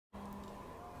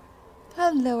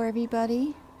Hello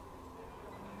everybody.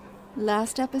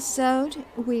 Last episode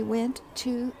we went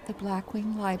to the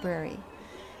Blackwing library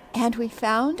and we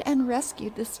found and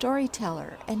rescued the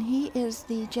storyteller, and he is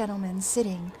the gentleman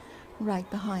sitting right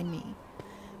behind me.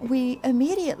 We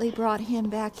immediately brought him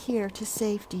back here to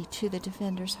safety to the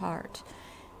Defender's Heart.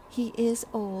 He is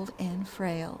old and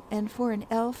frail, and for an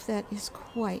elf that is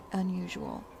quite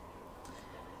unusual.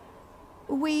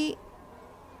 We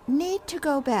need to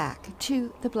go back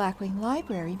to the Blackwing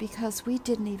library because we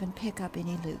didn't even pick up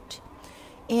any loot.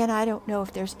 And I don't know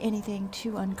if there's anything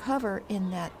to uncover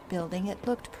in that building. It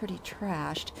looked pretty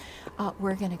trashed.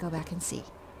 We're going to go back and see.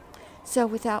 So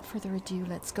without further ado,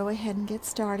 let's go ahead and get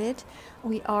started.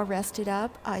 We are rested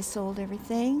up. I sold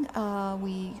everything.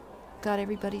 We got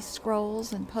everybody's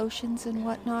scrolls and potions and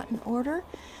whatnot in order.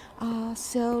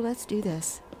 So let's do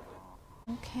this.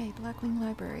 Okay, Blackwing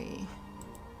library.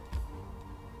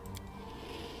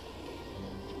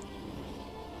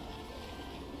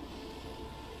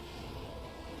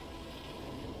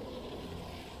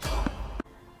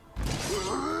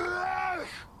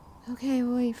 Okay,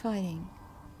 what are you fighting?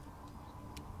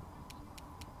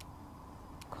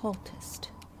 Cultist.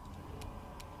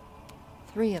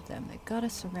 3 of them. They got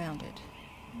us surrounded.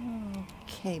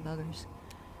 Okay, buggers.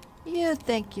 You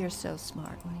think you're so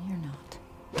smart. Well, you're not.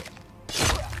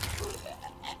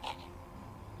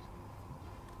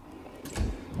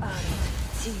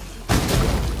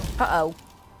 Uh-oh.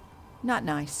 Not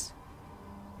nice.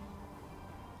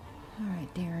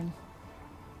 Alright, Darren.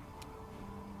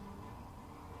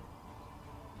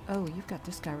 Oh, you've got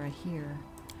this guy right here.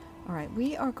 Alright,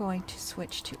 we are going to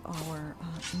switch to our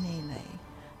melee.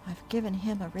 I've given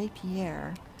him a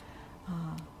rapier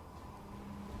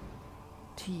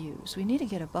to use. We need to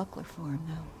get a buckler for him,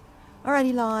 though. Alright,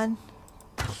 Elon.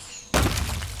 Can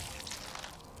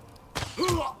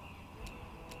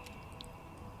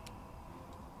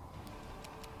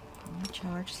you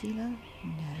charge, Sela?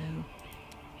 No.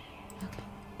 Okay.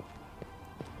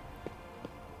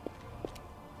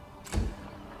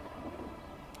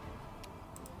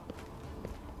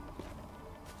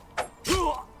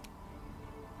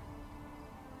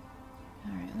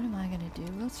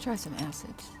 Let's try some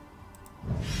acid.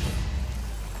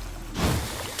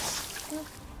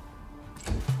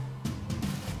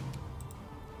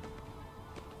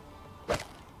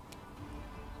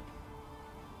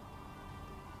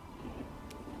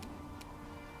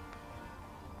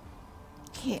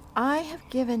 Okay, I have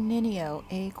given Ninio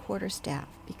a quarterstaff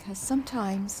because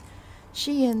sometimes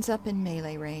she ends up in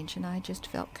melee range and I just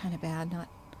felt kind of bad not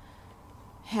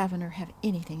having her have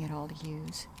anything at all to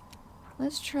use.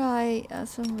 Let's try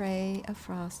some Ray of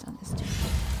Frost on this dude.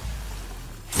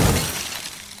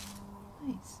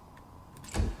 Nice.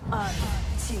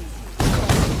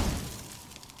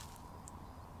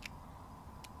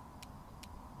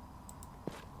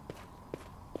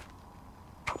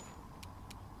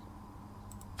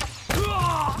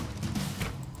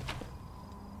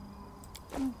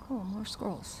 Oh, cool. More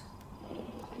scrolls.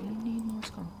 We need more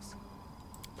scrolls.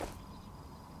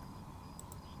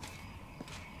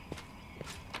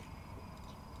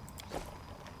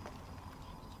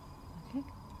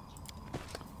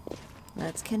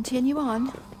 Let's continue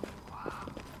on.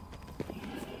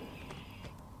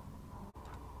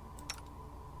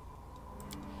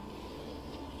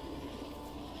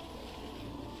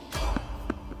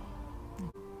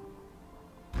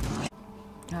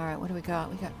 Alright, what do we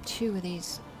got? We got 2 of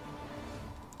these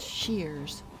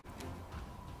shears.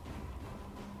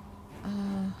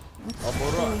 Let's go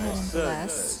ahead and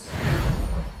bless.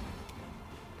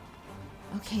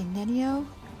 Okay, Nenio.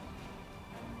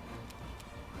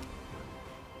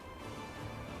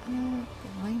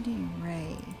 Blinding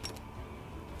Ray.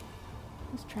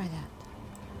 Let's try that.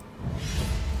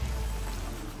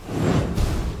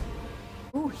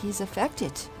 Ooh, he's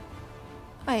affected.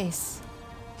 Nice.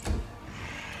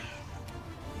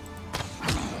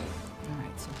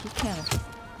 Alright, so he can't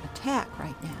attack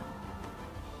right now.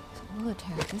 So we'll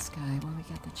attack this guy when we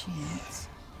get the chance.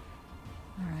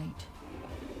 Alright.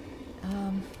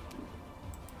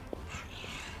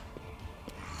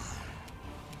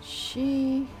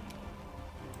 She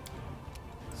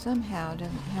somehow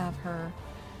doesn't have her.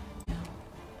 No.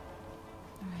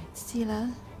 Alright,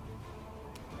 Sela.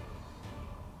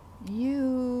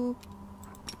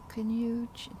 Can you?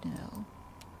 No.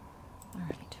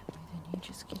 Alright, then you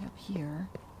just get up here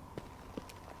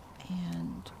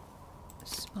and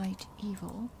smite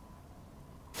evil.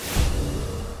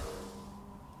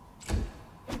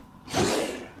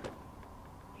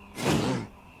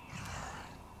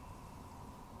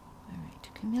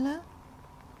 Camilla?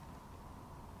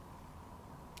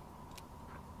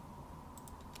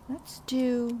 Let's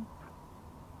do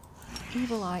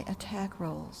evil eye attack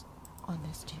rolls on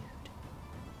this dude.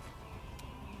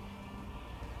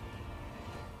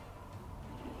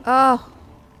 Oh,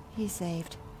 he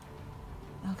saved.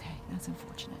 Okay, that's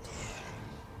unfortunate.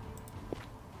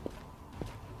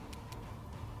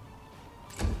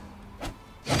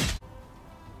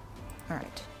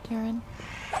 Alright, Darren.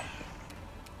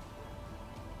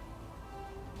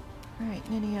 Alright,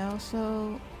 Ninio,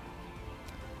 so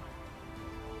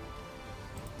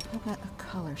how about a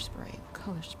color spray?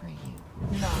 Color spray you.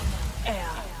 No, air,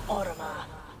 orma.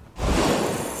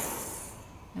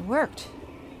 It worked.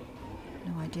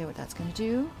 No idea what that's gonna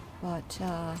do, but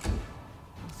we'll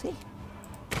see.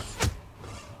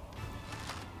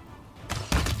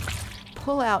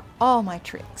 Pull out all my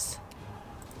tricks.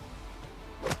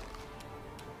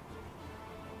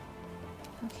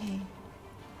 Okay.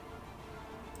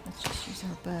 Let's just use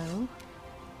our bow.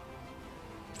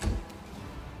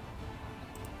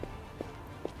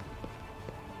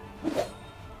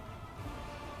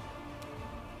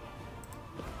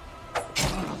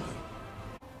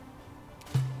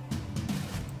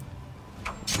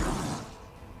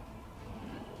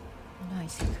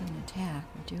 Nice, he couldn't attack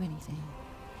or do anything.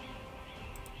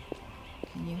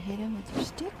 Can you hit him with your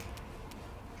stick?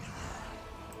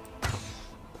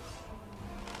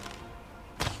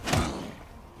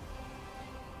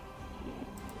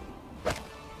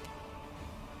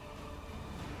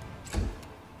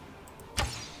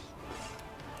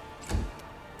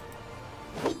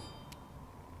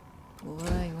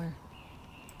 Boy, we're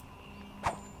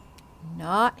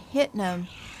not hitting him.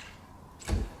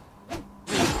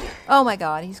 Oh my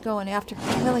god, he's going after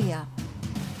Camilia.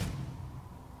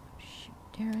 Shoot,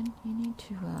 Darren, you need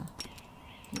to heal.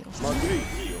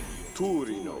 Magritio,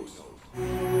 Turinos.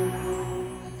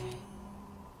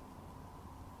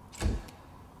 Okay.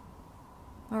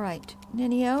 Alright,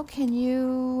 Ninio, can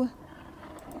you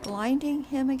blinding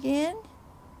him again?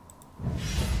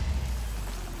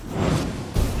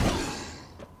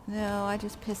 No, I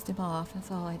just pissed him off.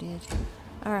 That's all I did.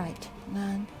 Alright,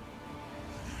 none.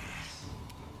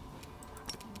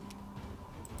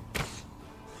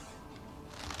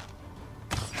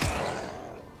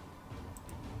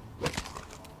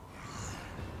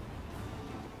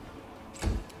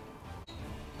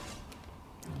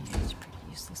 Yeah, it's pretty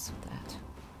useless with that.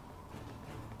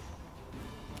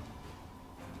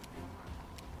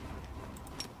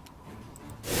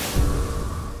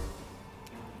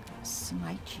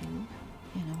 Smite you,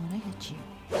 and I'm gonna hit you.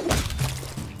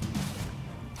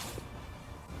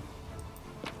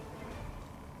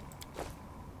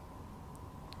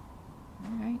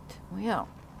 Alright, well,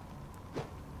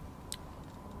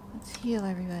 let's heal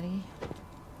everybody.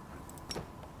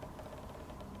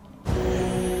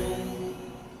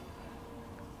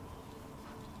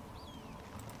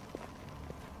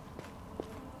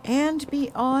 And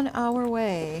be on our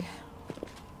way.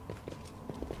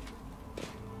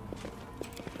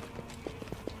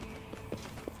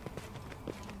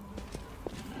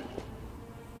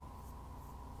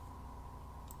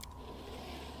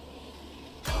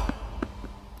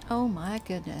 Oh my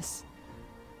goodness.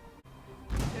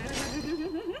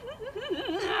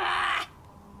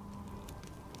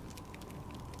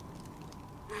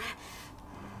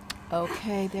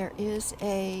 Okay, there is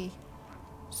a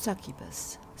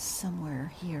succubus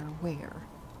somewhere here. Where?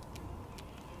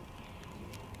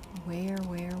 Where?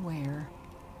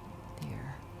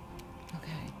 There.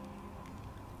 Okay.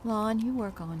 Lon, you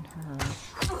work on her.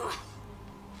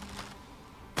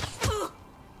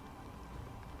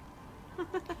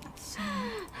 So.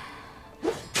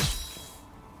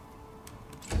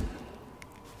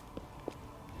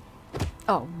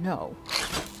 Oh no.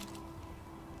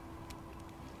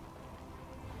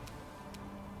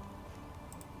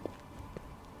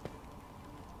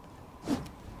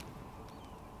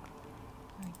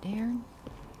 Right, Darren.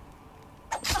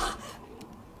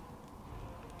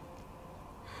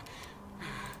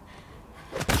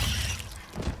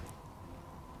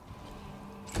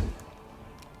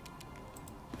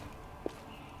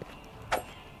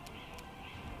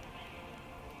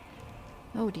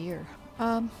 Oh dear.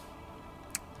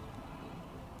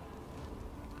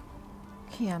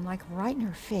 Okay, I'm like right in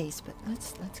her face, but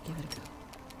let's give it a go.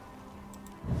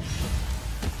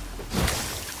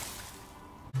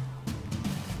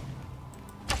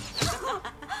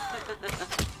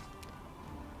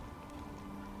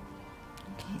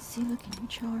 Okay, is he looking in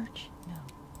charge? No.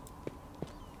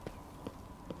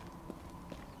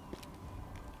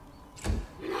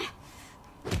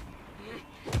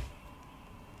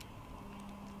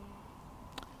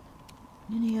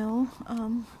 Ninio,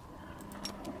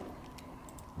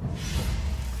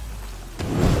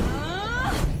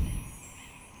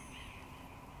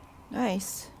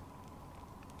 nice.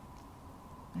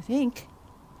 I think.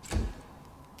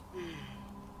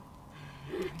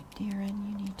 Alright, Darren,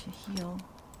 you need to heal.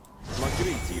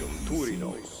 Magritium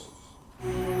Turinos.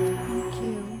 Thank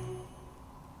you.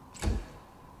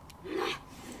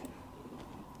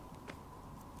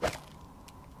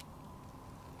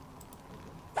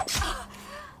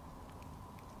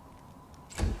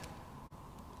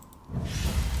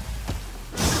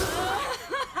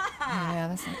 Yeah,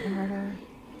 that's not gonna hurt her.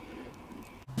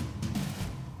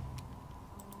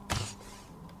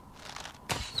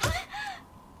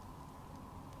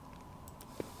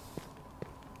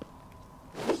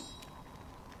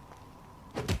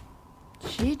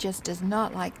 She just does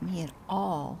not like me at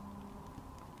all.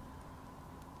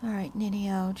 Alright,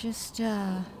 Ninio, just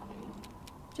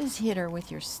hit her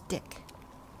with your stick.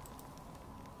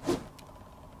 Alright,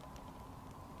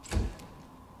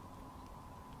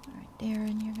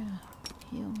 Darren, you're gonna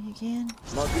heal me again.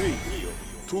 Magritium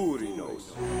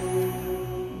Turinos.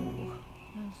 Ooh,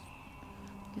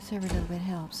 guess every little bit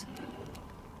helps.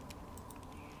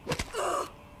 Didn't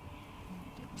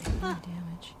do any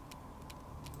damage.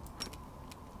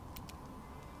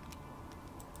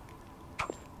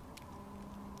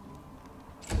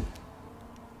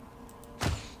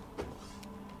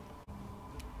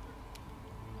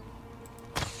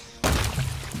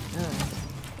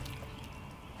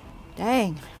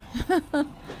 Dang.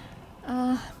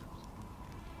 I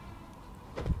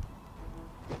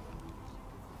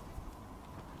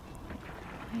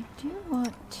do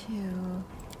want to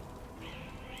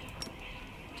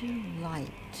do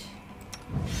light.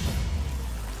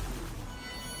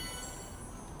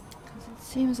 Because it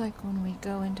seems like when we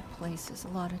go into places, a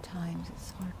lot of times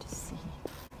it's hard to see.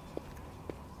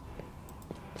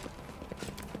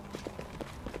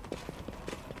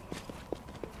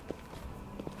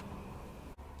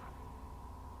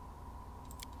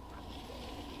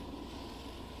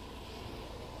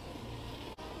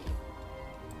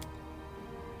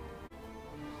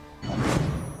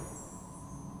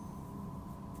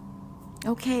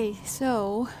 Okay,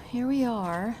 so here we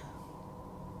are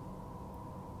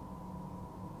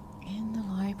in the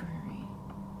library.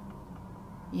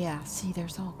 Yeah, see,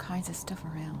 there's all kinds of stuff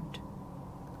around.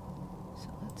 So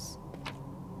let's...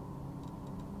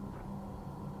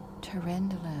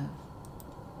 Tarendalev.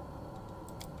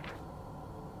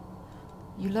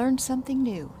 You learned something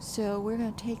new, so we're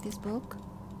going to take this book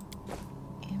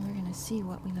and we're going to see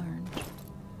what we learned.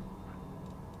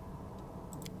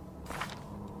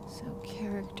 So,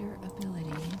 character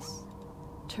abilities.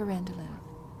 Tarendalev.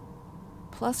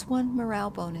 +1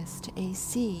 morale bonus to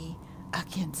AC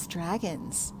against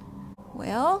dragons.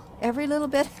 Well, every little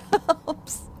bit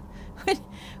helps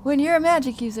when you're a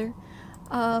magic user.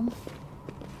 Okay.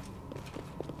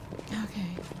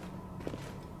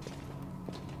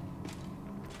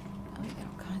 Oh, we got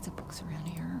all kinds of books around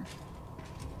here.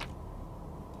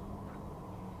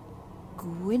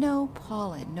 Gwino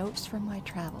Paulin, Notes from My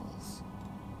Travels.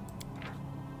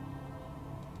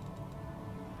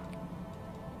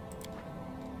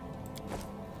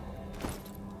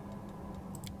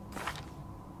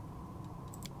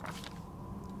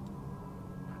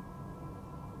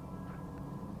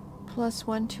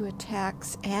 +1 to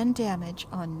attacks and damage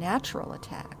on natural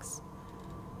attacks.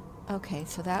 Okay,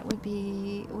 so that would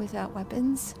be without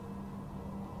weapons.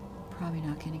 Probably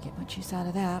not going to get much use out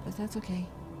of that, but that's okay.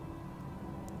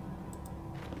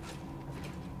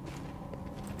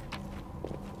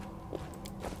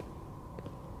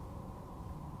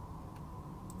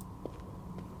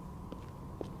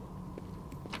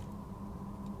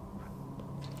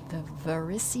 The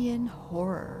Varisian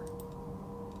Horror.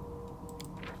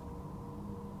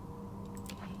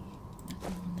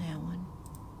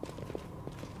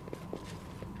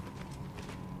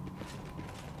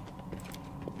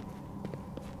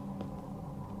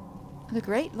 The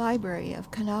great library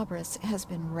of Canabras has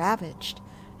been ravaged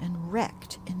and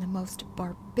wrecked in the most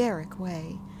barbaric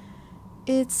way.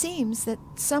 It seems that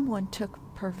someone took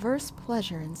perverse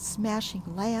pleasure in smashing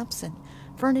lamps and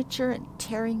furniture and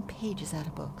tearing pages out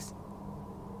of books.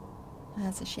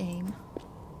 That's a shame.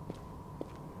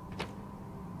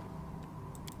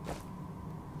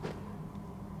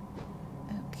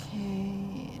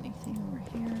 Okay, anything over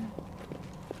here?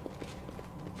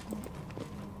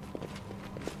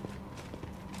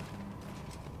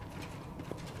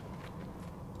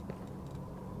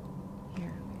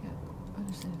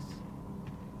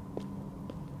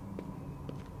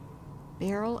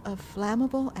 Barrel of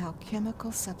flammable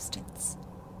alchemical substance.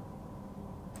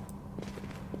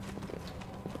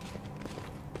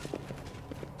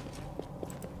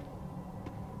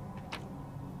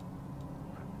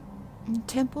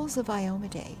 Temples of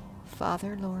Iomade.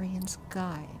 Father Lorien's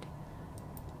Guide.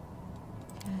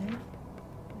 Okay.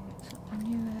 Get something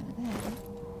new out of that.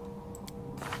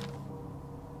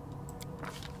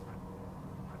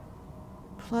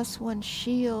 +1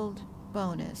 shield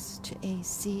bonus to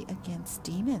AC against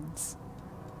demons.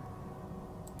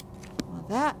 Well,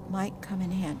 that might come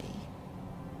in handy.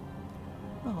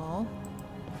 Oh.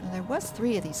 Well, there was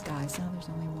 3 of these guys. Now there's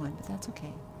only 1, but that's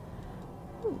okay.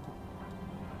 Ooh.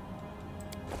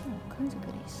 All kinds of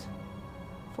goodies.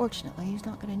 Fortunately, he's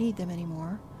not going to need them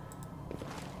anymore.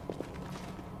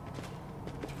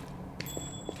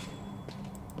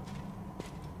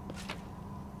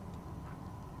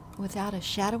 Without a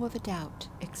shadow of a doubt,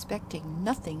 expecting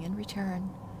nothing in return.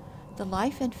 The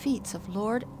life and feats of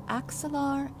Lord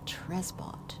Axelar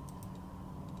Tresbot.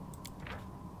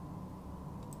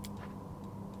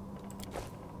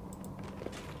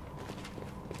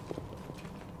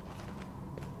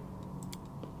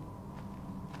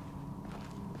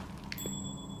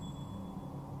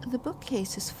 The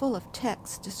bookcase is full of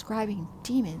texts describing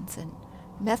demons and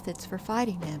methods for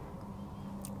fighting them.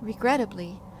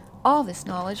 Regrettably, all this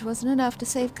knowledge wasn't enough to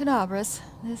save Canabras.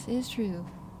 This is true.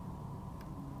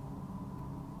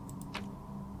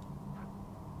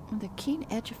 The keen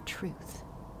edge of truth.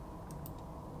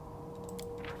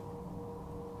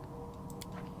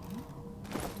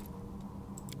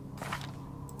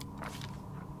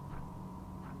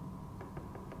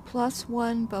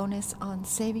 +1 bonus on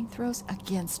saving throws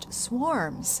against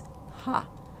swarms. Ha!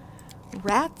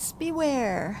 Rats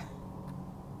beware!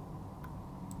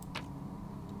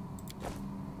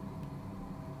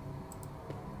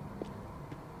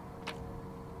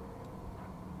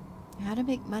 How to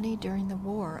make money during the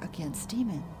war against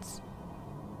demons.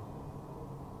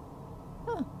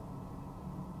 Huh.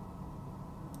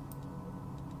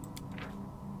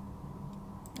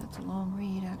 That's a long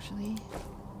read, actually.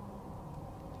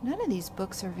 None of these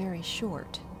books are very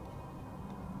short.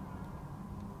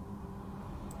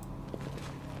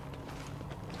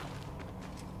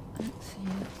 Let's see,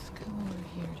 let's come over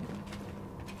here to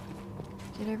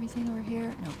get everything over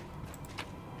here. No.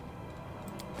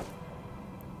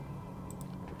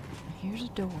 Here's a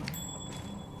door.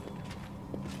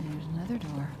 And there's another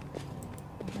door.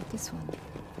 What about this one?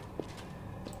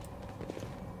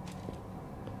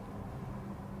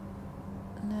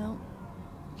 No.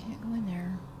 Can't go in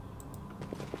there.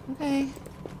 Okay.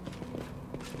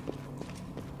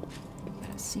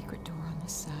 Got a secret door on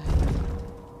this side.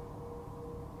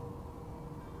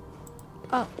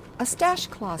 Oh, a stash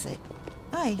closet.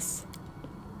 Nice.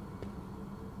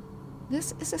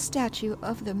 This is a statue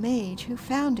of the mage who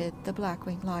founded the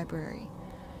Blackwing Library.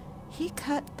 He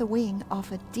cut the wing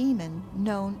off a demon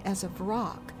known as a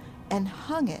Vrock and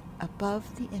hung it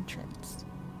above the entrance.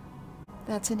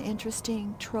 That's an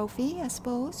interesting trophy, I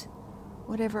suppose.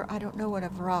 Whatever, I don't know what a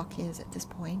Vrock is at this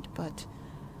point, but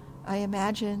I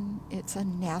imagine it's a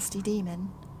nasty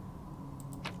demon.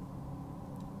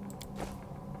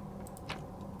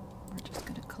 We're just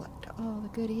going to collect all the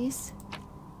goodies.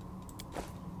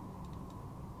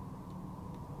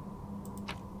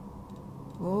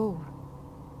 Whoa.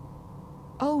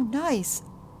 Oh, nice.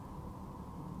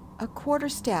 A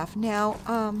quarterstaff. Now,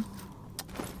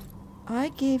 I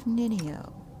gave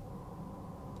Ninio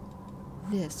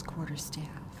this quarterstaff,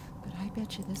 but I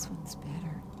bet you this one's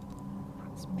better.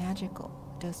 It's magical.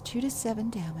 It does 2 to 7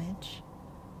 damage.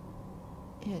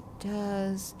 It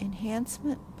does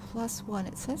enhancement +1.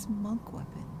 It says monk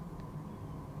weapon,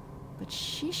 but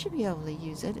she should be able to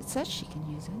use it. It says she can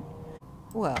use it.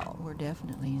 Well, we're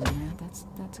definitely using that.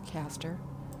 That's a caster.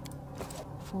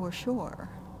 For sure.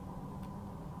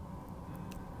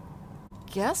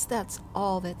 Guess that's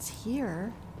all that's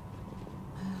here.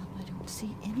 I don't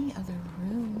see any other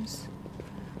rooms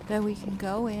that we can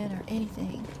go in or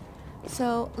anything.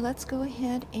 So let's go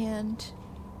ahead and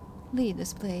leave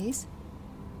this place.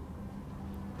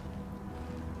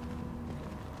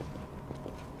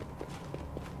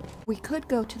 We could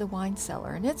go to the wine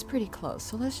cellar, and it's pretty close,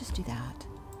 so let's just do that.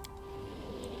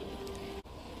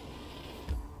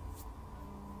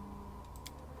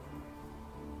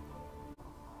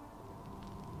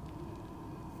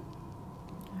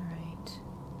 All right.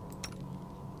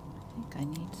 I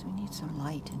think we need some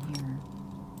light in here.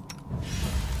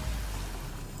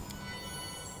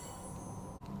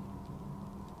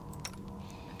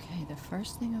 Okay, the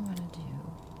first thing I want to do,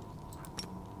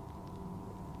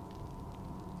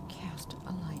 cast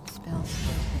a light spell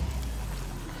so I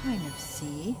can kind of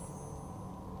see.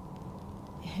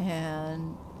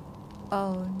 And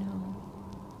oh no.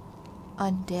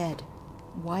 Undead.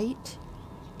 White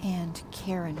and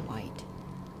Karen White.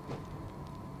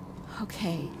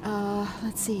 Okay,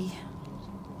 let's see.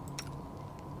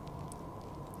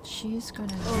 she's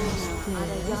gonna use this.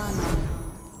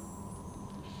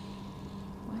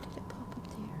 Why did it pop up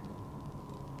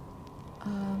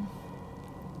there?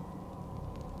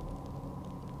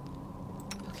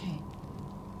 Okay.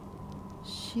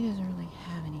 She doesn't really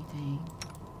have anything.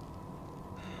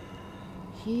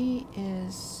 He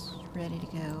is ready to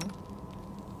go.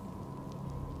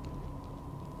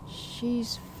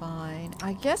 She's fine.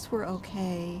 I guess we're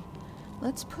okay.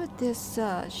 Let's put this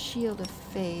Shield of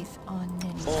Faith on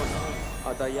Ninny.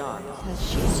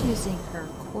 Because she's using her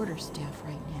quarterstaff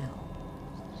right now.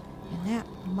 And that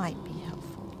might be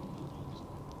helpful.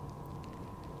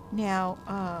 Now,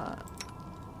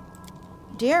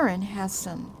 Darren has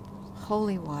some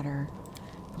holy water.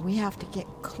 But we have to get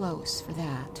close for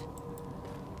that.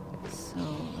 So,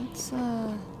 let's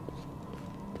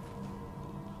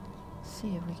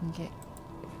see if we can get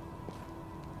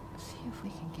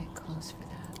close for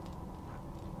that.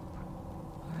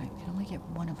 Alright, we can only get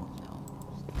one of them though.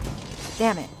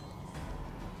 Damn it.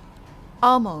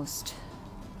 Almost.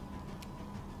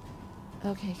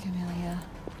 Okay, Camellia.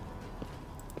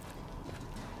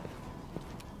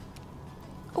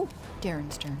 Oh,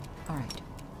 Darren's turn. Alright.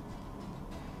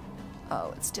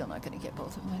 Oh, it's still not going to get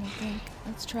both of them, I don't think.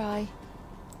 Let's try.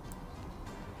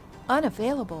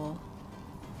 Unavailable.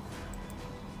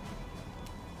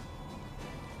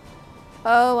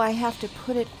 Oh, I have to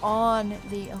put it on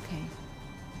the... Okay.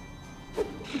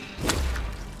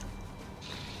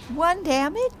 1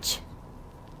 damage?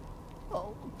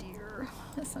 Oh, dear.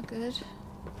 That's not good.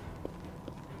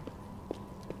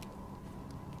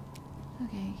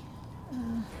 Okay.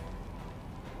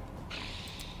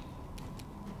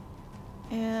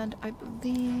 And I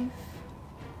believe...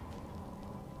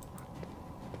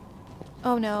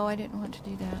 Oh, no, I didn't want to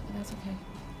do that. But that's okay.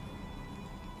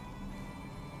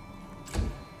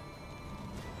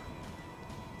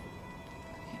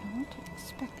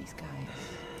 Inspect these guys.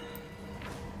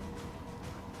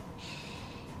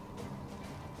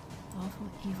 Awful,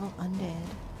 evil, undead.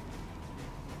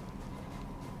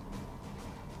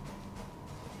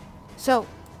 So,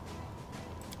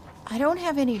 I don't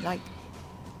have any, like,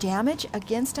 damage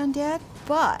against undead,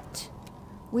 but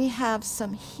we have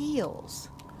some heals.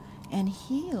 And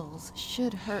heals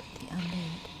should hurt the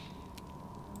undead.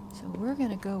 So we're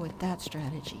gonna go with that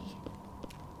strategy.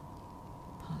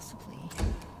 Possibly.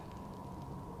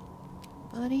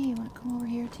 Buddy, you want to come over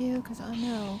here too? Because I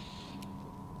know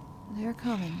they're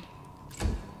coming.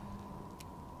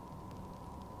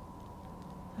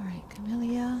 Alright,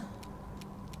 Camellia.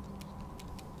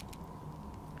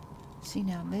 See,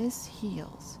 now this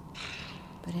heals,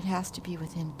 but it has to be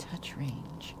within touch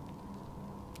range.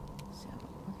 So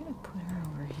we're going to put her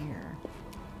over here.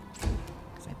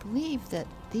 Because I believe that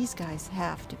these guys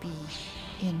have to be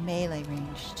in melee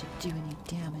range to do any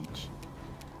damage.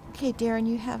 Okay, Darren,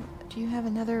 do you have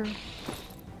another?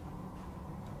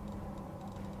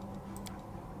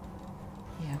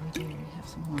 Yeah, we do. We have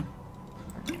some more.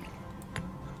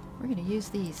 We're going to use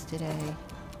these today.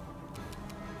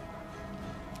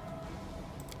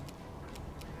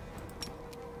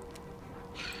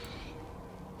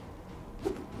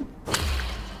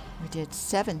 We did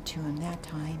 7 to him that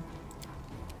time.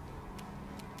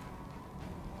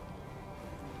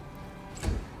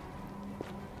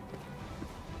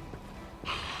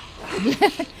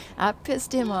 I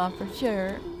pissed him off for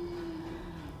sure.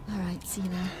 Alright,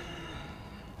 Cena.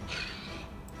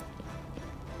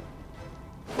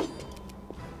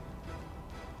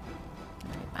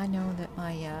 I know that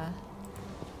my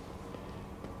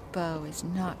bow is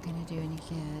not going to do any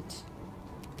good.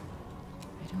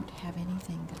 I don't have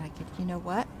anything that I could... You know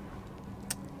what?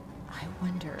 I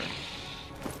wonder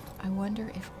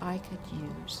if I could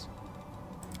use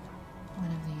one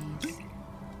of these.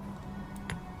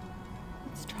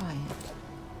 Let's try it.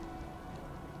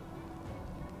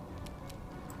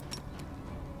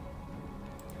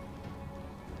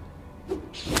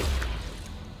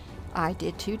 I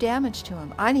did 2 damage to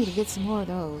him. I need to get some more of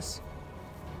those.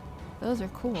 Those are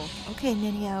cool. Okay,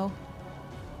 Ninio.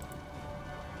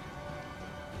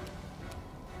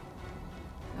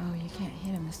 Oh, you can't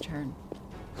hit him this turn.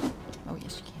 Oh,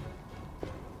 yes, you can.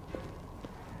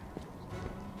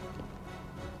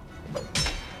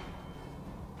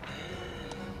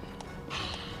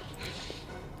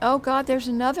 Oh God, there's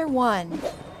another one.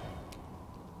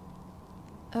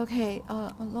 Okay,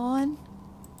 Alon.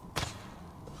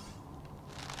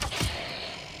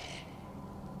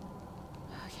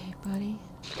 Okay, buddy.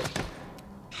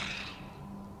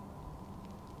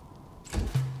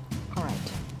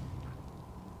 Alright.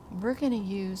 We're gonna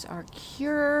use our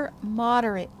Cure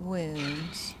Moderate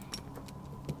Wounds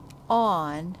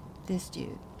on this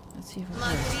dude. Let's see if it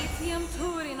works.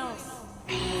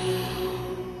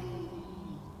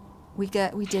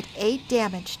 We did 8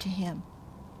 damage to him.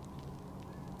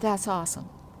 That's awesome.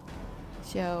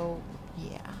 So,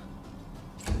 yeah.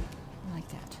 I like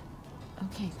that.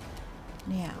 Okay.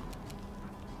 Now.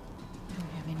 I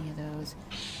don't have any of those.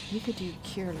 We could do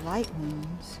cure light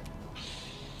wounds.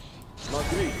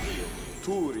 Magritio,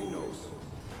 Turinos.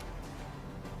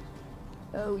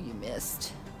 Oh, you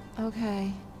missed.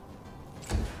 Okay.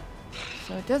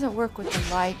 So it doesn't work with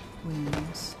the light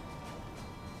wounds.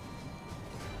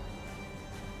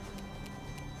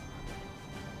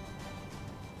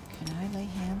 Can I lay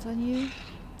hands on you?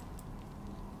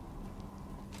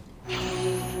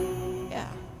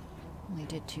 Yeah. Only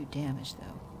did 2 damage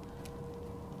though.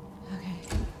 Okay.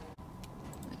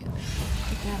 I gotta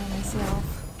put that on myself.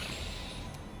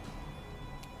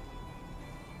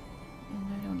 And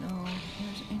I don't know if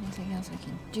there's anything else I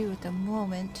can do at the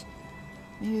moment.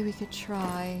 Maybe we could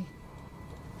try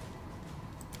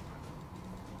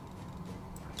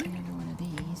another one of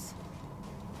these.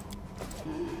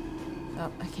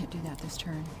 Oh, I can't do that this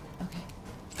turn. Okay.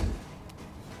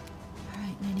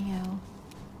 Alright, Ninio.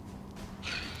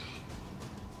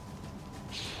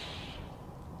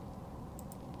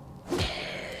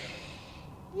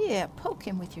 Yeah, poke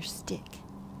him with your stick.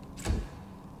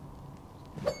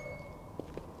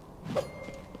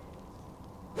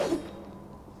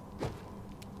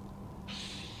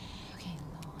 Okay,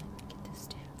 Lon, get this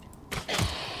dude.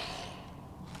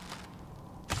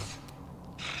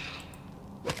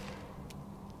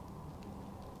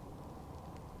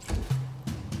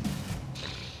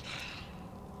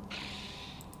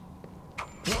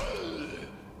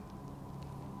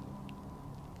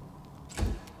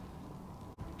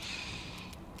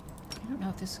 I don't know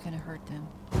if this is going to hurt them.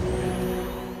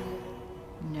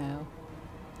 No.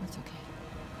 That's okay.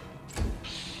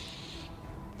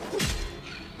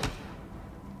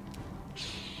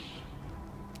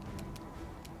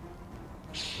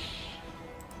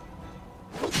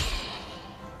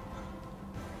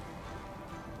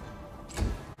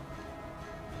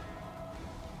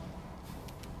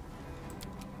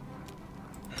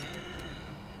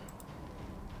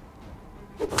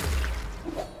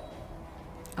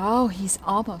 Oh, he's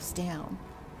almost down.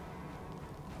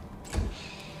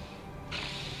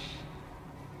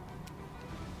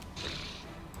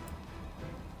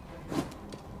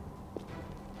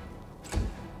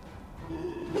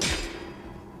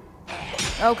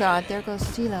 Oh god, there goes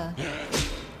Stila.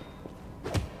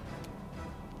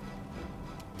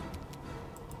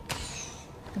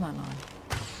 Come on, Lon.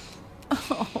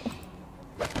 Oh.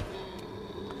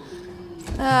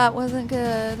 That wasn't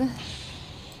good.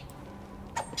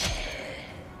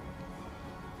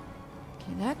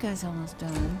 That guy's almost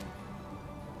done.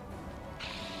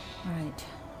 Alright,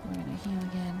 we're gonna heal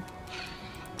again.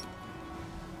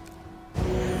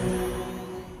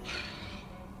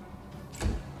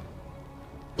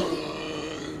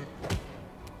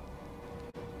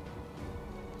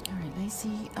 Alright,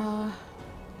 Lacey, yeah,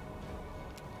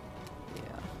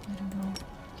 I don't know.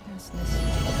 Cast this.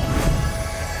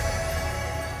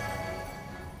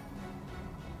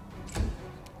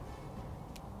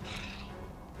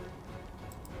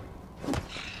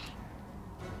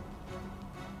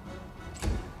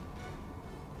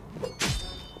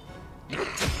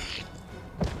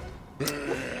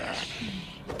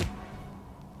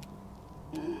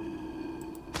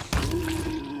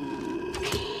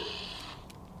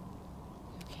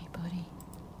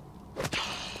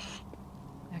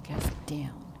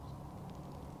 Down.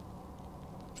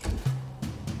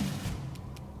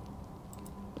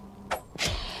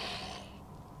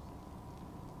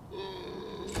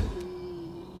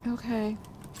 Okay.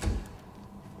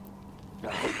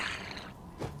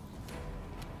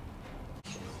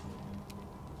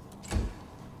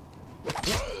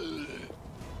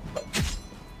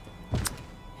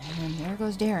 And there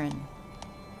goes Darren.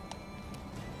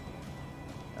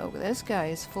 Oh, this guy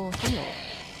is full heal.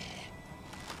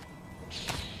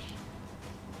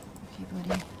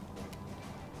 Buddy.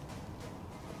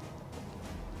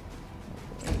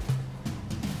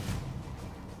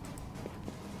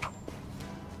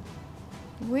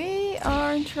 We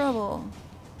are in trouble.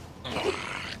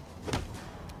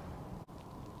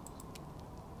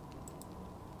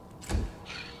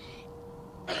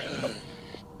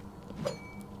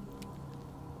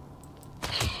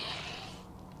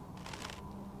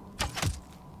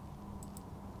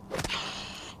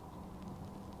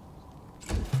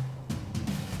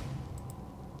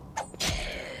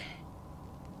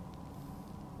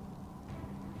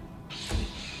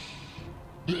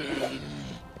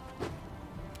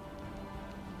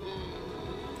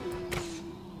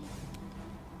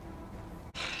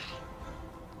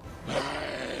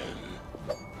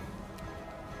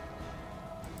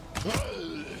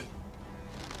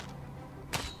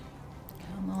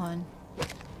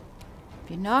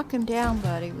 you knock him down,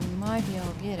 buddy, we might be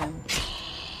able to get him.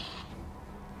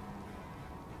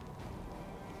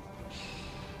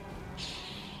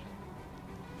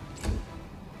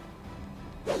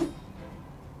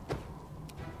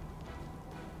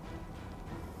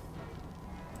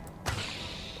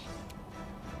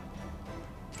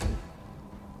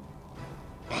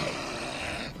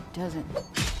 Doesn't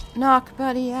knock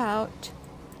buddy out.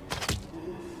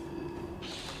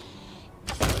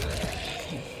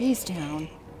 Okay, he's down.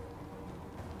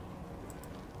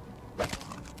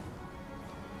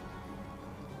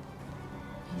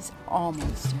 He's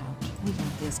almost out. We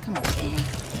got this. Come on, Kenny.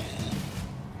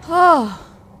 Oh,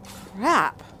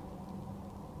 crap.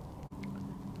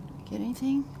 Did we get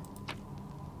anything?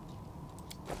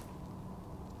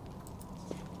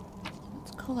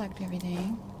 Let's collect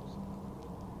everything.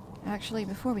 Actually,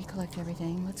 before we collect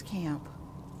everything, let's camp.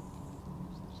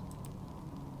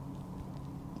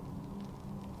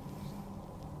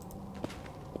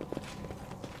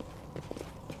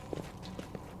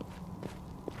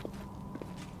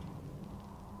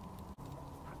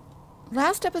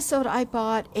 Last episode, I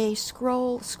bought a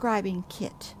scroll scribing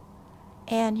kit.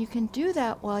 And you can do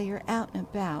that while you're out and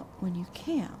about when you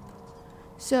camp.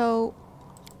 So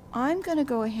I'm going to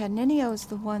go ahead. Nenio is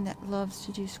the one that loves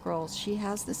to do scrolls. She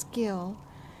has the skill,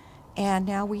 and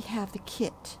now we have the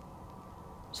kit.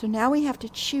 So now we have to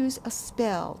choose a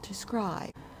spell to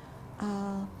scribe.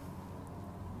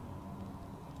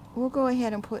 We'll go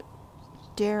ahead and put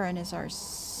Darren as our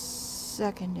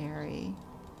secondary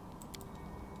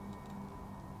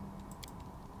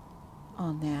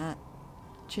on that,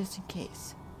 just in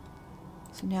case.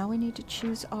 So now we need to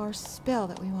choose our spell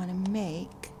that we want to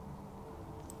make.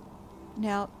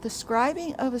 Now, the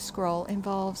scribing of a scroll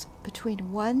involves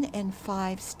between 1 and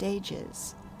 5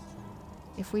 stages.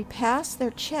 If we pass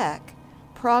their check,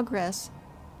 progress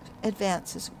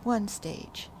advances 1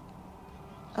 stage.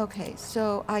 Okay,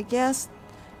 so I guess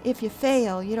if you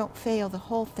fail, you don't fail the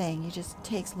whole thing, it just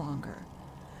takes longer.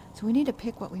 So we need to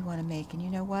pick what we want to make, and you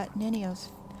know what? Nenio's,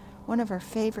 one of her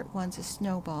favorite ones is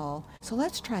Snowball. So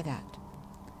let's try that.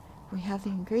 We have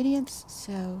the ingredients,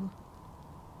 so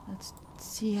let's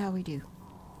see how we do.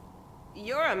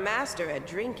 You're a master at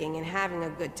drinking and having a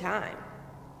good time.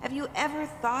 Have you ever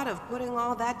thought of putting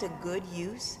all that to good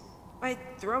use? By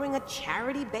throwing a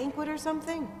charity banquet or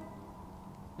something?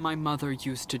 My mother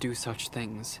used to do such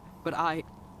things, but I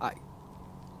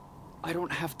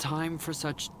don't have time for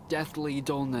such deathly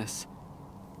dullness.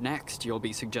 Next, you'll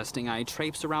be suggesting I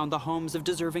traipse around the homes of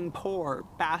deserving poor,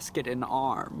 basket in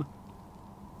arm.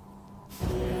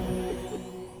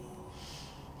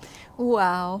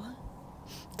 Wow.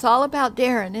 It's all about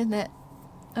Darren, isn't it?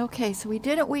 Okay, so we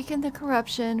didn't weaken the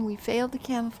corruption. We failed to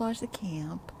camouflage the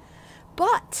camp.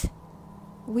 But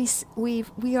we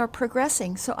are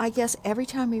progressing. So I guess every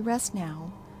time we rest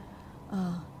now,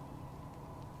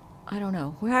 I don't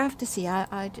know. We have to see.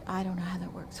 I don't know how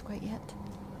that works quite yet.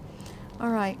 All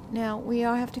right, now we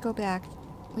all have to go back.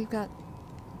 We've got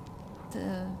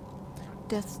the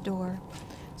death's door.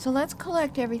 So let's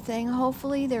collect everything.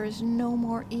 Hopefully there is no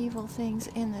more evil things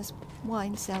in this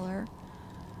wine cellar.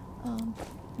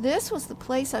 This was the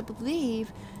place, I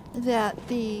believe, that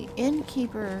the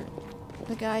innkeeper,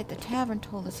 the guy at the tavern,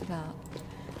 told us about.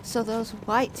 So those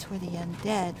whites were the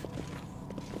undead.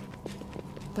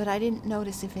 But I didn't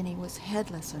notice if any was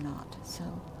headless or not. So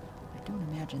I don't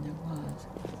imagine there was.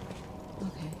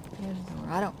 Okay, here's the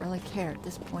door. I don't really care at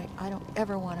this point. I don't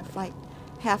ever want to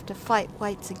have to fight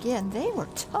whites again. They were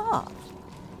tough.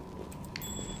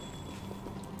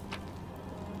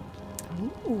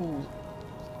 Ooh.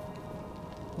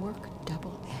 Work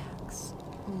double axe.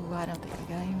 Ooh, I don't think I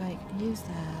got anybody who can use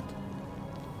that.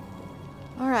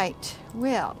 Alright,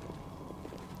 well.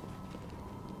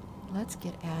 Let's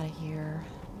get out of here.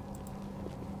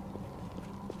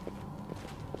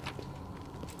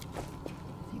 I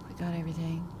think we got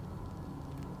everything.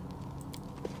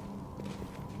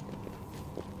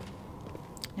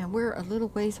 Now we're a little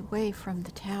ways away from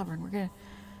the tavern. We're gonna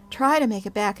try to make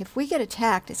it back. If we get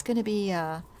attacked, it's gonna be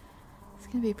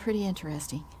pretty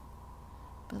interesting.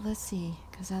 But let's see,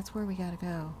 because that's where we gotta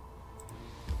go.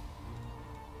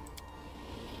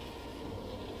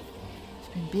 It's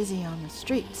been busy on the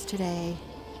streets today.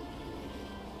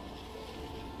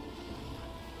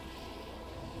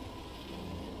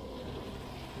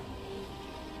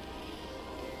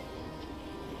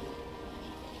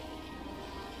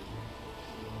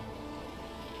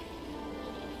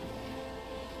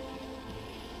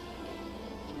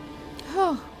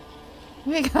 Oh,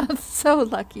 we got so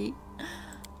lucky.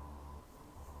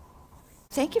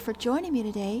 Thank you for joining me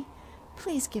today.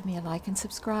 Please give me a like and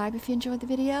subscribe if you enjoyed the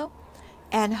video.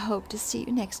 and hope to see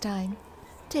you next time.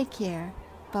 Take care.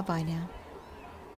 Bye-bye now.